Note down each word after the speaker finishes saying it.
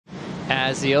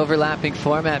As the overlapping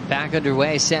format back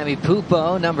underway, Sammy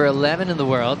Pupo, number 11 in the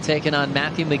world, taking on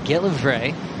Matthew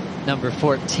McGillivray, number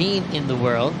 14 in the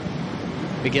world.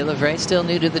 McGillivray still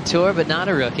new to the tour, but not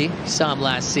a rookie. Saw him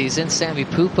last season. Sammy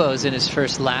Pupo's in his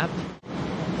first lap.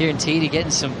 Here in Tahiti, getting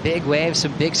some big waves,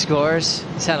 some big scores.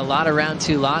 He's had a lot of round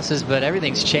 2 losses, but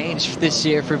everything's changed this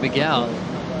year for Miguel.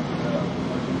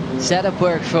 Setup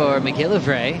work for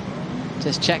McGillivray.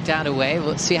 Just checked out a wave.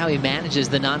 Let's see how he manages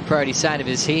the non-priority side of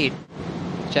his heat.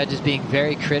 Judges being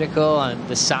very critical on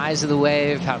the size of the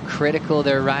wave, how critical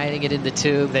they're riding it in the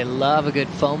tube. They love a good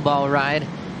foam ball ride.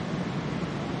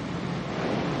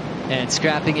 And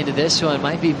scrapping into this one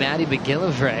might be Matty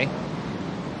McGillivray.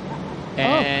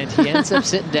 And he ends up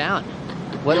sitting down.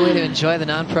 What a way to enjoy the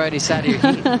non-priority side of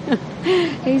your heat.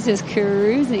 He's just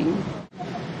cruising.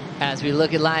 As we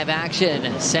look at live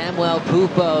action, Samuel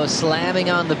Pupo slamming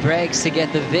on the brakes to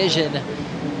get the vision.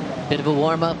 Bit of a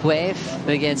warm-up wave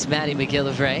against Matty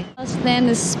McGillivray. Then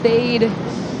the speed.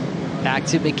 Back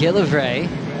to McGillivray.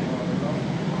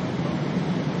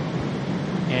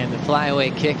 And the flyaway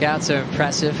kickouts are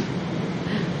impressive.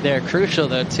 They're crucial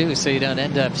though too, so you don't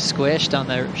end up squished on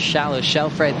the shallow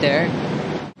shelf right there.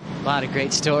 A lot of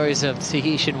great stories of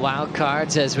Tahitian wild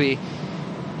cards as we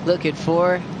look at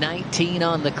 4:19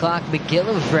 on the clock.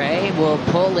 McGillivray will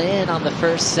pull in on the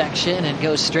first section and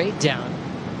go straight down.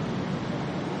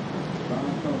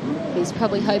 He's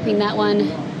probably hoping that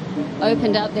one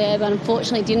opened up there, but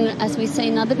unfortunately didn't, as we see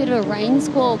another bit of a rain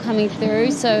squall coming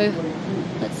through. So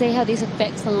let's see how this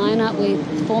affects the lineup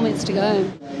with 4 minutes to go.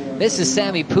 This is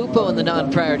Sammy Pupo in the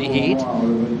non-priority heat.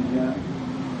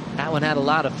 That one had a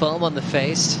lot of foam on the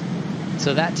face,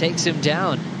 so that takes him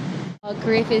down.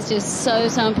 Griff is just so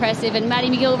impressive, and Matty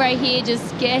McGillivray here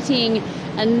just getting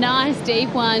a nice deep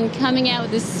one, coming out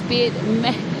with a spit.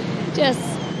 Just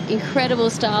incredible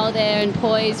style there and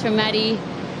poise from Matty.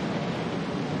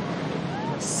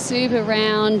 Super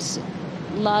round.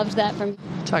 Loved that from...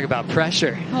 Talk about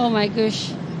pressure. Oh my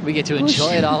gosh. We get to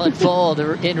enjoy it all unfold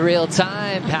in real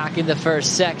time. Packing the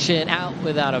first section out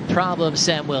without a problem.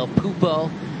 Samuel Pupo.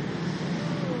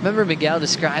 Remember Miguel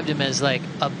described him as like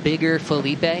a bigger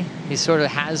Felipe. He sort of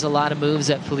has a lot of moves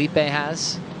that Felipe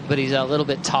has, but he's a little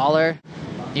bit taller.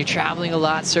 You're traveling a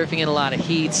lot, surfing in a lot of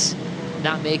heats,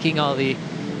 not making all the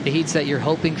heats that you're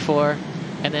hoping for.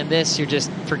 And then this, you're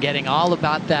just forgetting all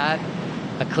about that.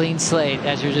 A clean slate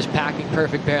as you're just packing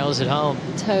perfect barrels at home.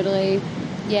 Totally.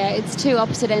 Yeah, it's two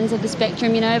opposite ends of the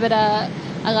spectrum, you know, but I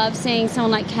love seeing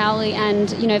someone like Cowley and,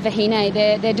 you know, Vahine.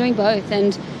 They're doing both,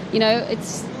 and, you know, it's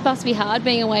supposed to be hard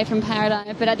being away from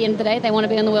Paradise, but at the end of the day, they want to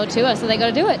be on the World Tour, so they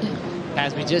got to do it.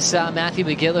 As we just saw Matthew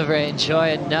McGillivray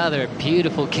enjoy another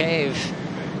beautiful cave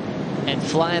and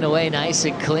flying away nice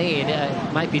and clean.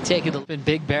 Might be taking the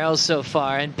big barrels so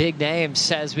far and big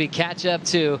names as we catch up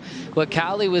to what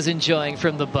Cowley was enjoying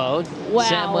from the boat. Wow.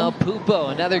 Samuel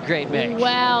Pupo, another great make.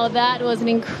 Wow, that was an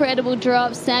incredible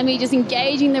drop. Sammy just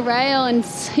engaging the rail, and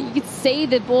you could see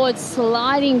the board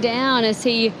sliding down as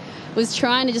he was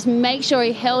trying to just make sure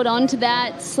he held on to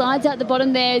that. Slides out the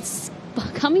bottom there. It's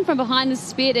coming from behind the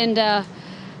spit, and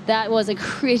that was a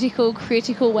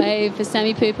critical wave for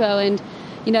Sammy Pupo. And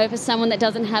you know, for someone that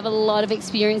doesn't have a lot of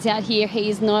experience out here, he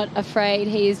is not afraid.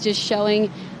 He is just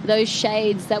showing those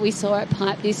shades that we saw at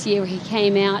Pipe this year, where he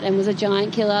came out and was a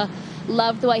giant killer.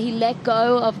 Loved the way he let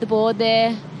go of the board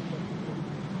there,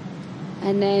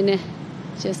 and then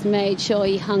just made sure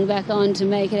he hung back on to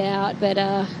make it out. But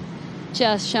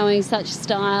just showing such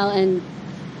style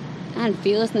and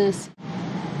fearlessness.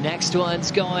 Next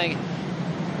one's going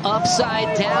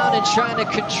upside down and trying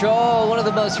to control one of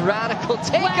the most radical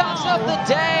takeoffs of the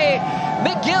day.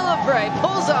 McGillivray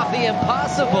pulls off the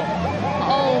impossible.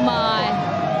 Oh my.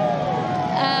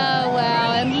 Oh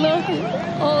wow. And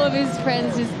look, all of his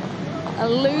friends just are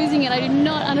losing it. I do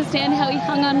not understand how he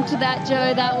hung on to that,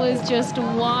 Joe. That was just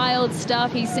wild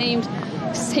stuff. He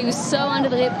was so under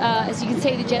the lip. As you can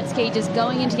see, the jet ski just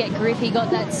going in to get Griff. He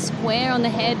got that square on the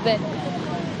head, but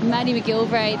Matty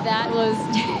McGillivray, that was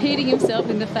hitting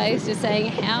himself in the face, just saying,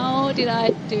 how did I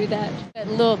do that? But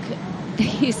look,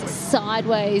 he's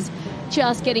sideways,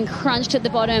 just getting crunched at the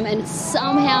bottom and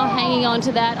somehow hanging on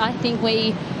to that. I think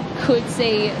we could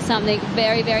see something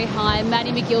very high.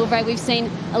 Matty McGillivray, we've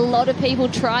seen a lot of people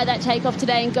try that takeoff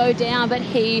today and go down, but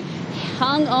he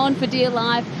hung on for dear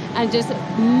life and just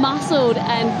muscled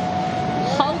and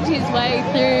hulked his way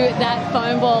through that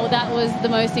foam ball. That was the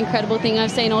most incredible thing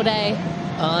I've seen all day.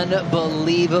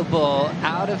 Unbelievable,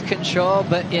 out of control,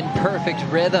 but in perfect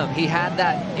rhythm. He had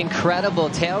that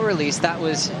incredible tail release that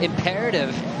was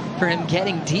imperative for him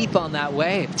getting deep on that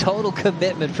wave. Total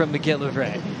commitment from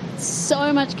McGillivray.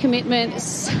 so much commitment,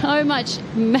 so much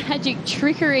magic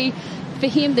trickery for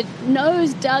him. The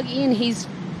nose dug in. He's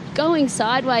going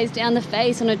sideways down the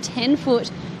face on a 10-foot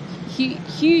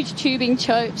huge tubing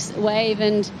chopes wave,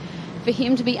 and for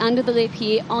him to be under the lip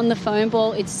here on the foam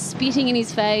ball, it's spitting in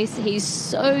his face. He's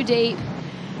so deep.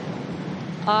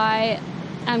 I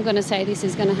am going to say this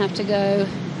is going to have to go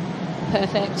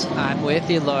perfect. I'm with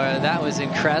you, Laura. That was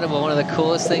incredible. One of the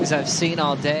coolest things I've seen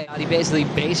all day. He basically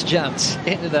base jumped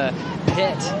into the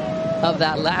pit of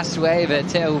that last wave at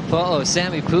Teahupo'o.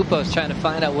 Sammy Pupo's trying to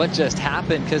find out what just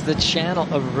happened because the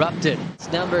channel erupted.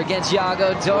 It's number against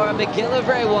Yago Dora.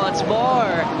 McGillivray wants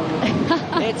more.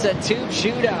 It's a tube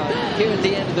shootout here at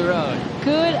the end of the road.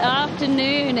 Good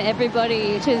afternoon, everybody.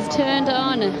 It has turned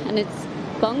on and it's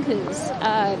bonkers.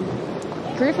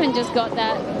 Griffin just got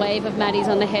that wave of Maddie's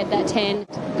on the head, that 10.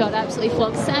 Got absolutely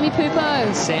flogged. Sammy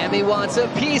Pupo. Sammy wants a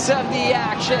piece of the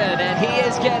action, and he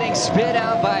is getting spit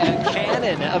out by a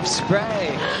cannon of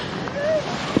spray.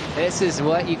 This is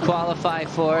what you qualify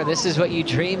for. This is what you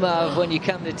dream of when you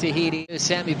come to Tahiti.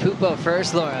 Sammy Pupo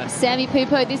first, Laura. Sammy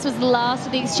Pupo, this was the last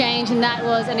of the exchange, and that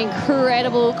was an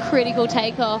incredible, critical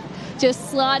takeoff.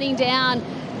 Just sliding down,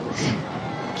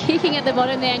 kicking at the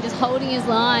bottom there and just holding his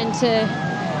line to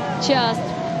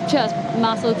just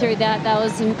muscle through that. That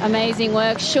was some amazing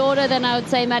work. Shorter than I would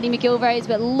say Maddie McGillivrays,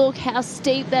 but look how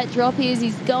steep that drop is.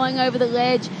 He's going over the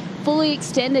ledge, fully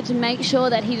extended to make sure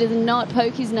that he does not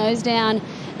poke his nose down,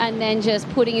 and then just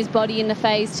putting his body in the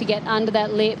face to get under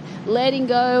that lip, letting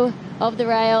go of the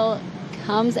rail,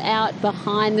 comes out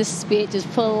behind the spit, just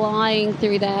flying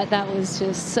through that. That was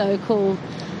just so cool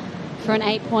for an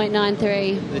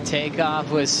 8.93. The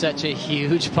takeoff was such a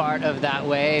huge part of that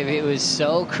wave. It was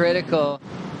so critical.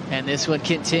 And this one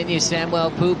continues.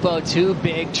 Samuel Pupo, 2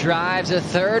 big drives, a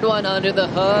third one under the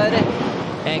hood,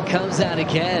 and comes out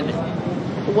again.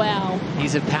 Wow.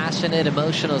 He's a passionate,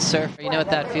 emotional surfer. You know what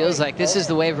that feels like. This is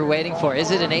the wave we're waiting for.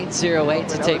 Is it an 8.08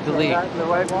 to take the lead?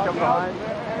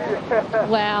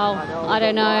 Wow. I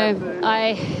don't know.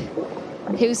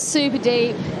 He was super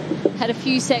deep. Had a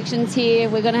few sections here.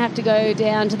 We're going to have to go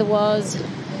down to the WAS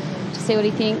to see what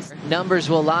he thinks. Numbers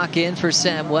will lock in for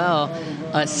Samuel.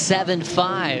 A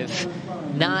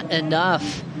 7.5. Not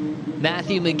enough.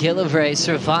 Matthew McGillivray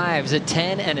survives a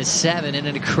 10 and a 7 in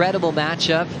an incredible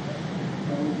matchup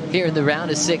here in the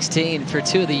round of 16 for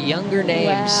 2 of the younger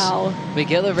names. Wow.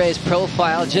 McGillivray's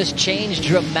profile just changed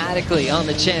dramatically on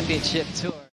the championship tour.